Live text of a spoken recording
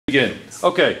Begin.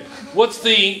 Okay. What's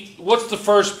the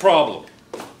first problem,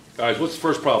 guys? What's the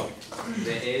first problem?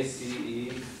 The ACE.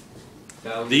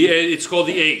 It's called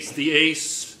the ACE. The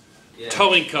ACE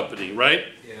Towing Company, right?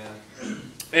 Yeah.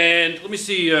 And let me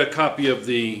see a copy of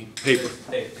the paper.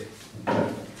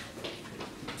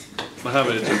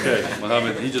 Mohammed, it's okay.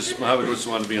 Mohammed just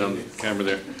wanted to be on the camera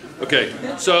there. Okay.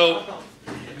 So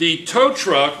the tow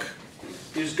truck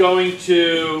is going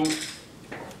to.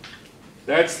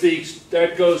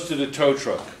 That goes to the tow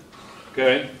truck.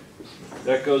 Okay.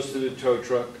 That goes to the tow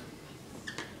truck.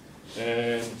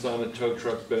 And it's on the tow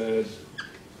truck bed.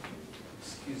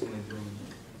 Excuse me.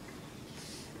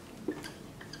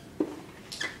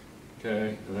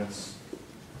 Okay, and that's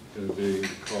going to be the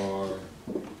car.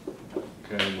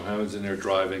 Okay, Mohammed's in there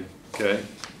driving. Okay,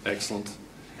 excellent.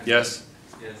 Yes?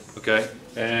 Yes. Okay,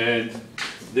 and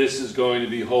this is going to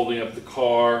be holding up the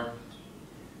car,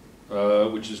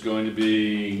 which is going to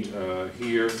be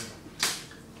here.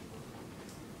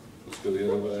 Let's go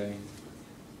the other way.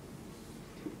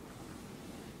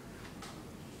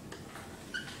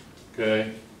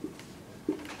 Okay,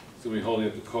 so we're holding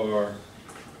up the car.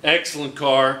 Excellent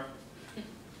car.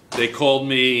 They called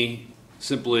me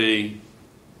simply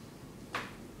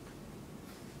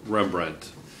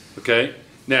Rembrandt. Okay?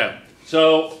 Now,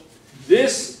 so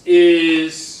this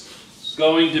is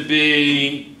going to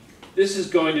be 10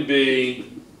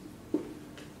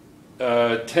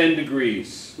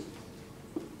 degrees.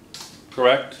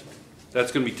 Correct?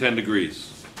 That's going to be 10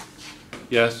 degrees.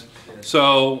 Yes?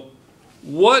 So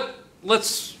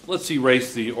let's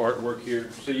erase the artwork here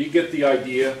so you get the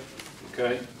idea.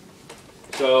 Okay?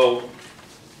 So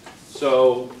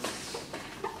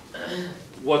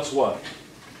what's what?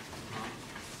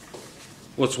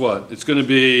 What's what? It's going to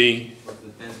be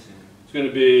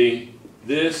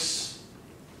this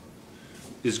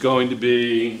is going to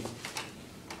be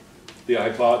the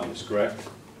hypotenuse, correct?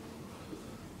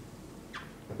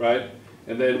 Right?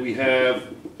 And then we have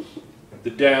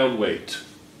the down weight,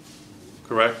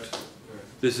 correct?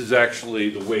 This is actually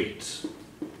the weight.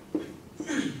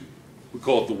 We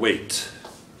call it the weight,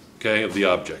 okay, of the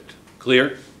object.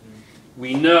 Clear?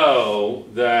 We know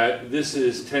that this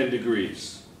is 10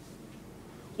 degrees.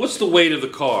 What's the weight of the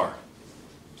car?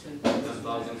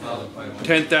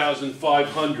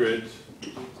 10,500.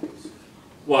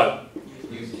 What?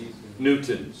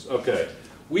 Newtons. Okay.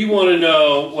 We want to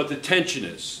know what the tension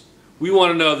is. We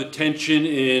want to know the tension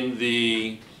in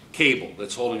the cable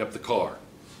that's holding up the car.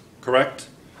 Correct?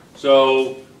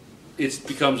 So it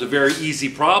becomes a very easy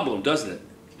problem, doesn't it?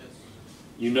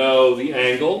 You know the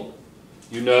angle.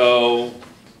 You know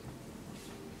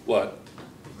what?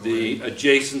 The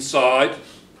adjacent side.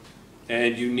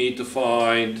 And you need to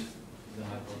find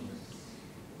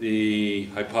the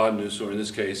hypotenuse, or in this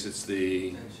case, it's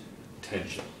the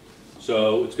tension.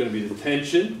 So it's going to be the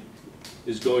tension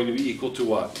is going to be equal to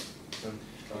what?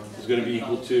 It's going to be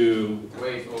equal to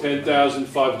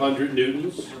 10,500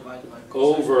 newtons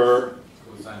over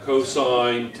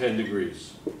cosine 10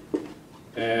 degrees.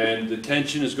 And the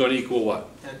tension is going to equal what?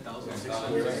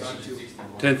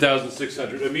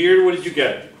 10,600. Amir, what did you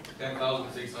get?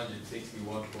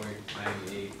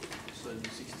 10,661.98.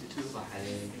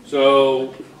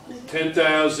 So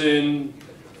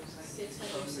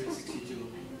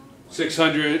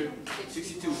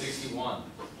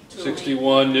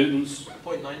 10,661 newtons.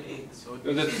 0.98. So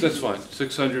That's fine.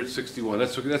 661.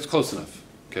 That's close enough.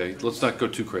 Okay. Let's not go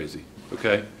too crazy.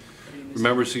 Okay.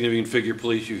 Remember, significant figure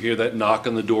police. You hear that knock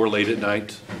on the door late at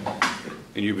night,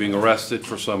 and you're being arrested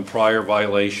for some prior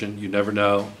violation. You never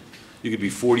know. You could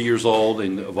be 40 years old,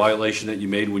 and a violation that you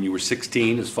made when you were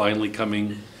 16 is finally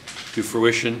coming to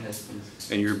fruition,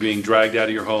 and you're being dragged out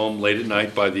of your home late at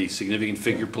night by the significant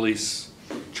figure police,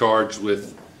 charged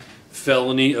with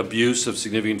felony abuse of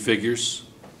significant figures.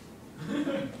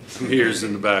 Ears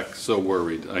in the back, so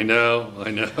worried. I know.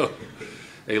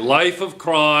 A life of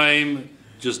crime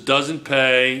just doesn't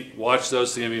pay. Watch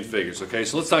those significant figures, okay?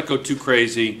 So let's not go too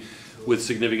crazy with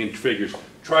significant figures.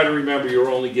 Try to remember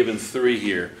you're only given 3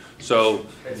 here. So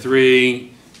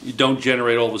 3, you don't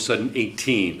generate all of a sudden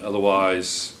 18,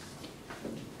 otherwise.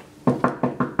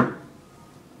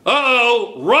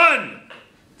 Uh-oh, run!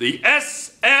 The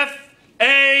SFAP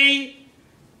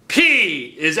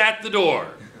is at the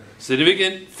door.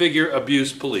 Significant Figure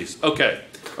Abuse Police. Okay,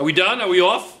 are we done? Are we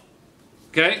off?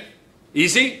 Okay,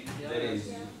 easy? That is.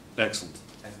 Excellent.